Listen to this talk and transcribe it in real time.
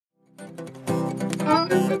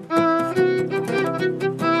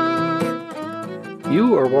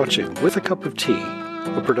You are watching With a Cup of Tea,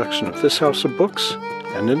 a production of This House of Books,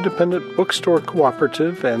 an independent bookstore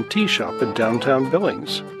cooperative and tea shop in downtown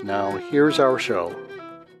Billings. Now, here's our show.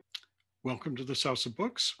 Welcome to This House of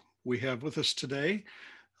Books. We have with us today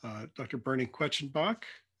Dr. Bernard Quetchenbach,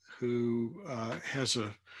 who has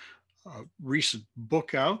a recent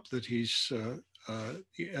book out that he's the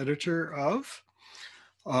editor of.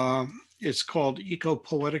 It's called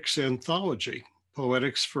Ecopoetics Anthology,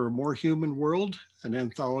 Poetics for a More Human World, an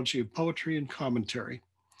anthology of poetry and commentary.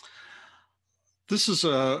 This is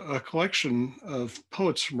a collection of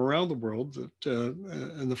poets from around the world that,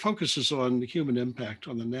 and the focus is on the human impact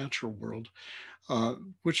on the natural world,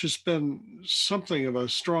 which has been something of a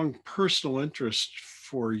strong personal interest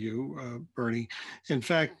for you, Bernie. In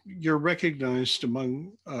fact, you're recognized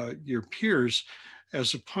among your peers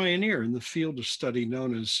as a pioneer in the field of study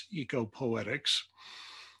known as ecopoetics.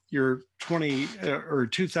 Your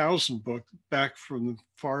 2000 book, Back from the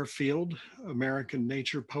Far Field, American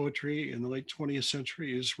Nature Poetry in the Late 20th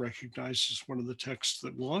Century, is recognized as one of the texts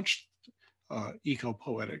that launched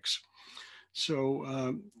ecopoetics.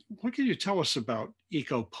 So what can you tell us about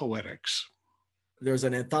ecopoetics? There's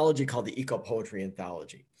an anthology called the Ecopoetry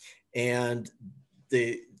Anthology. And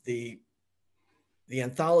the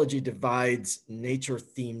anthology divides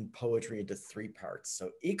nature-themed poetry into three parts.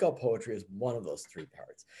 So ecopoetry is one of those three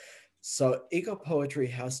parts. So ecopoetry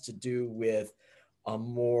has to do with a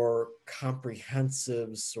more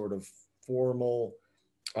comprehensive, sort of formal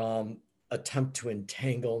attempt to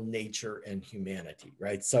entangle nature and humanity,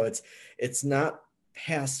 right? So it's not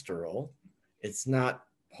pastoral, it's not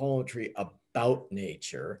poetry about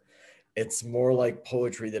nature. It's more like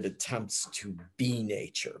poetry that attempts to be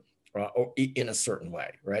nature. Or in a certain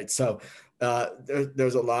way, right? So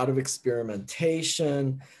there's a lot of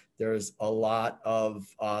experimentation. There's a lot of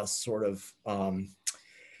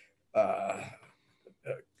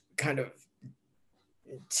kind of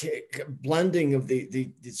blending of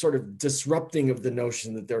the sort of disrupting of the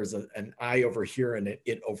notion that there's an I over here and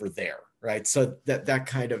it over there, right? So that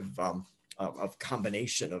kind of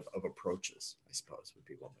combination of approaches, I suppose, would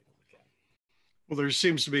be one way to look at it. Well, there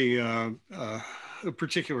seems to be a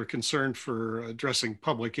particular concern for addressing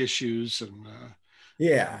public issues, and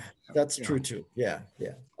that's true too. Yeah.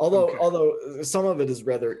 Although some of it is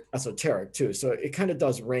rather esoteric too, so it kind of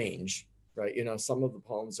does range, right? You know, some of the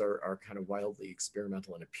poems are kind of wildly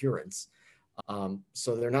experimental in appearance,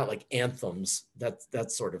 so they're not like anthems,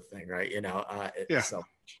 that sort of thing, right? You know, So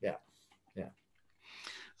yeah.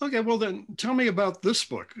 Okay, well then, tell me about this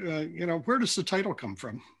book. Where does the title come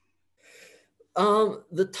from?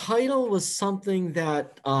 The title was something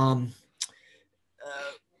that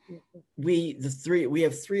we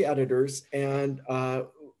have three editors, and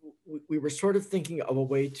we were sort of thinking of a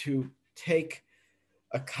way to take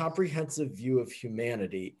a comprehensive view of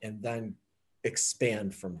humanity and then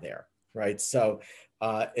expand from there, right? So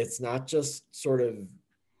it's not just sort of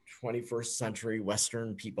 21st century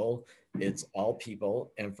Western people, it's all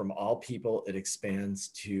people, and from all people it expands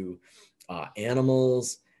to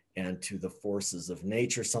animals and to the forces of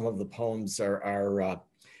nature. Some of the poems are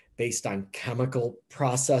based on chemical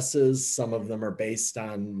processes. Some of them are based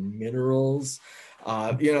on minerals.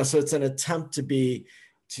 So it's an attempt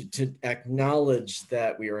to acknowledge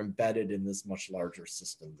that we are embedded in this much larger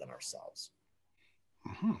system than ourselves.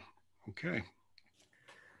 Mm-hmm. Okay.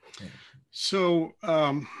 So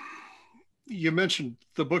you mentioned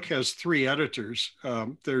the book has three editors.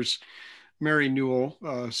 There's Mary Newell,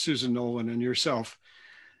 Susan Nolan, and yourself.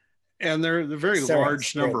 And they're the very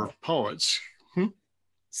large number of poets.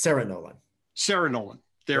 Sarah Nolan.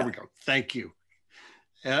 There we go. Thank you.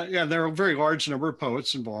 There are a very large number of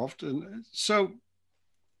poets involved. And so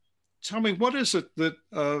tell me, what is it that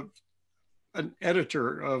an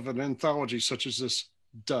editor of an anthology such as this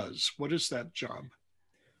does? What is that job?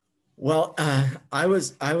 Well, I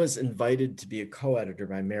was invited to be a co-editor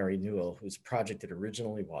by Mary Newell, whose project it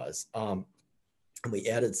originally was. And we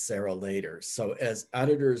added Sarah later. So as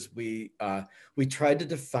editors, we tried to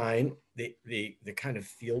define the kind of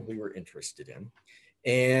field we were interested in.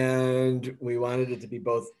 And we wanted it to be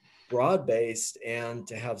both broad-based and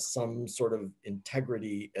to have some sort of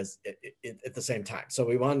integrity at the same time. So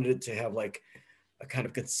we wanted it to have like a kind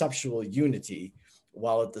of conceptual unity,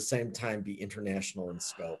 while at the same time be international in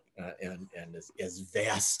scope and as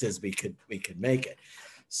vast as we could make it.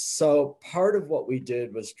 So part of what we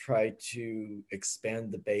did was try to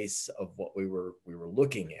expand the base of what we were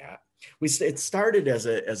looking at. It started as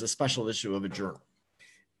a special issue of a journal,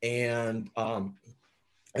 and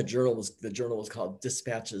the journal was called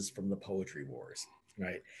Dispatches from the Poetry Wars.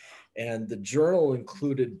 right? And the journal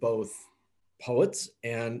included both poets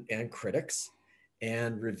and critics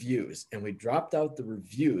and reviews. And we dropped out the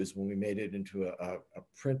reviews when we made it into a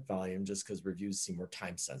print volume, just because reviews seem more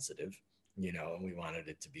time sensitive, you know, and we wanted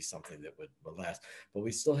it to be something that would last. But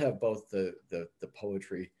we still have both the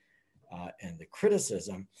poetry and the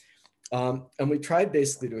criticism. And we tried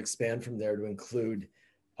basically to expand from there to include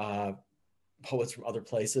poets from other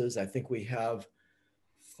places. I think we have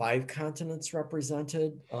 5 continents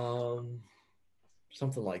represented,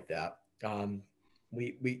 something like that.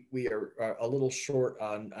 We are a little short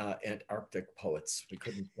on Antarctic poets. We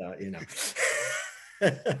couldn't, you know,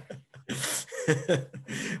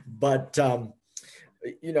 but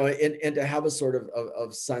you know, and to have a sort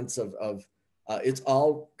of sense of it's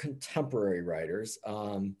all contemporary writers.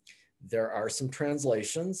 There are some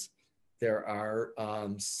translations. There are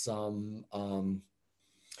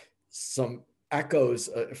some echoes.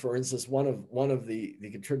 For instance, one of the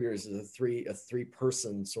contributors is a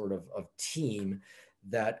three-person sort of team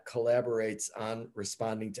that collaborates on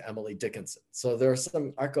responding to Emily Dickinson. So there are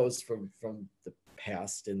some echoes from the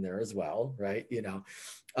past in there as well, right? You know,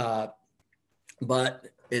 but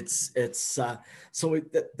it's so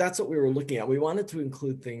that's what we were looking at. We wanted to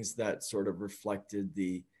include things that sort of reflected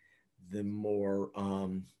the more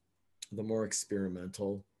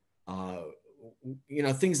experimental, you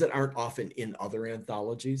know, things that aren't often in other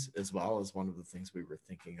anthologies, as well as one of the things we were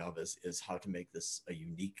thinking of is how to make this a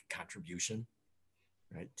unique contribution,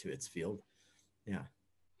 right, to its field. Yeah.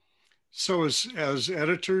 So as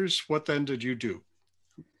editors, what then did you do?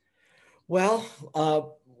 Well,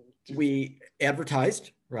 we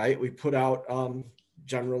advertised, right? We put out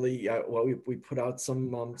generally, well, we put out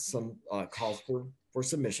some calls for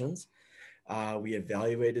submissions. We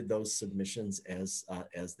evaluated those submissions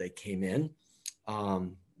as they came in.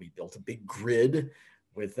 We built a big grid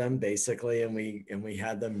with them basically, and we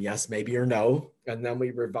had them yes, maybe, or no, and then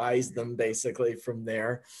we revised them basically from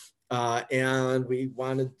there. And we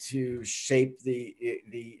wanted to shape the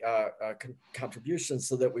contributions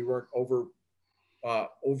so that we weren't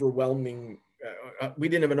overwhelming. We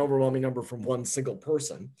didn't have an overwhelming number from one single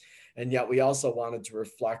person, and yet we also wanted to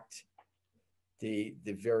reflect the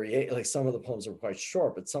variation. Like some of the poems are quite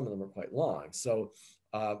short, but some of them are quite long. So,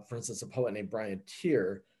 for instance, a poet named Brian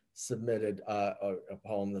Tier submitted a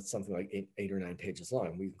poem that's something like eight or 9 pages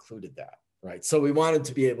long. We included that, right? So we wanted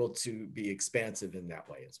to be able to be expansive in that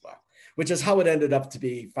way as well, which is how it ended up to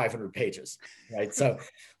be 500 pages, right? So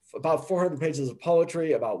about 400 pages of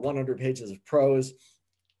poetry, about 100 pages of prose.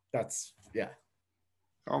 That's, yeah.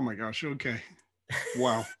 Oh my gosh. Okay.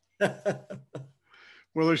 Wow.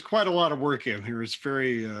 Well, there's quite a lot of work in here. It's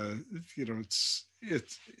very, you know,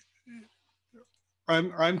 it's.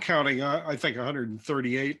 I'm counting. I think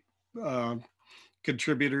 138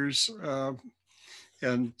 contributors,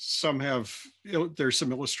 and some have. There's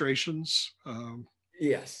some illustrations.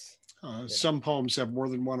 Yes. Yeah. Some poems have more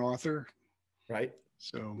than one author. Right.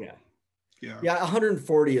 So. Yeah.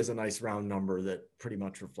 140 is a nice round number that pretty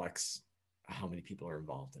much reflects how many people are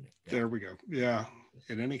involved in it. Yeah. There we go. Yeah.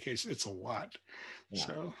 In any case, it's a lot. Yeah.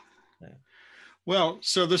 So, yeah. Well,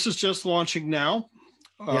 so this is just launching now.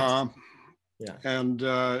 Yes. Yeah. And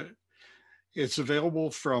it's available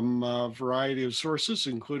from a variety of sources,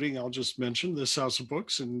 including, I'll just mention, this House of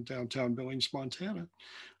Books in downtown Billings, Montana.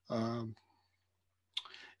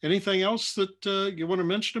 Anything else that you want to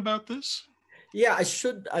mention about this? Yeah, I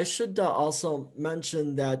should also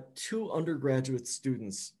mention that 2 undergraduate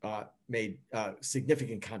students made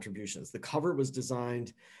significant contributions. The cover was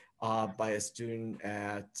designed by a student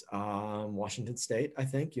at Washington State, I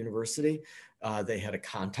think, University. They had a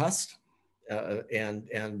contest, and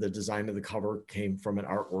the design of the cover came from an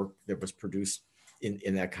artwork that was produced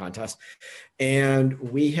in that contest. And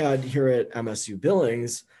we had here at MSU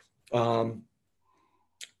Billings,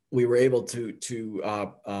 we were able to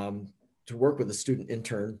work with a student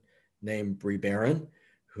intern named Bree Barron,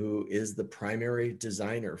 who is the primary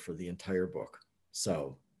designer for the entire book.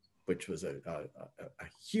 So, which was a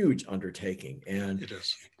huge undertaking. And it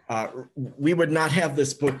is. We would not have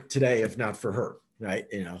this book today if not for her, right?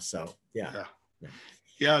 You know, so yeah.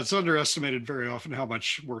 Yeah, it's underestimated very often how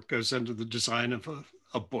much work goes into the design of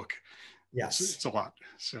a book. Yes. It's a lot.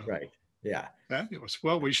 So right. Yeah. Fabulous.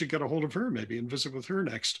 Well, we should get a hold of her maybe and visit with her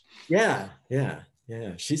next. Yeah.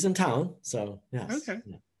 She's in town, so yes. Okay.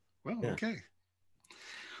 Yeah. Well, okay.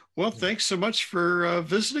 Well, thanks so much for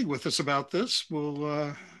visiting with us about this.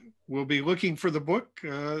 We'll be looking for the book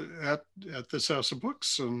at this House of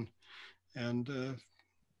Books, and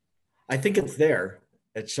I think it's there.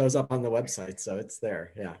 It shows up on the website, so it's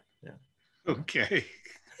there. Yeah. Okay.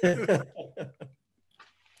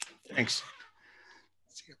 Thanks.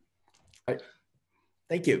 All right.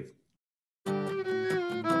 Thank you.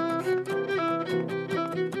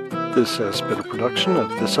 This has been a production of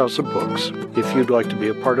This House of Books. If you'd like to be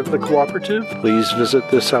a part of the cooperative, please visit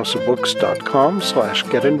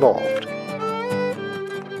thishouseofbooks.com/get-involved.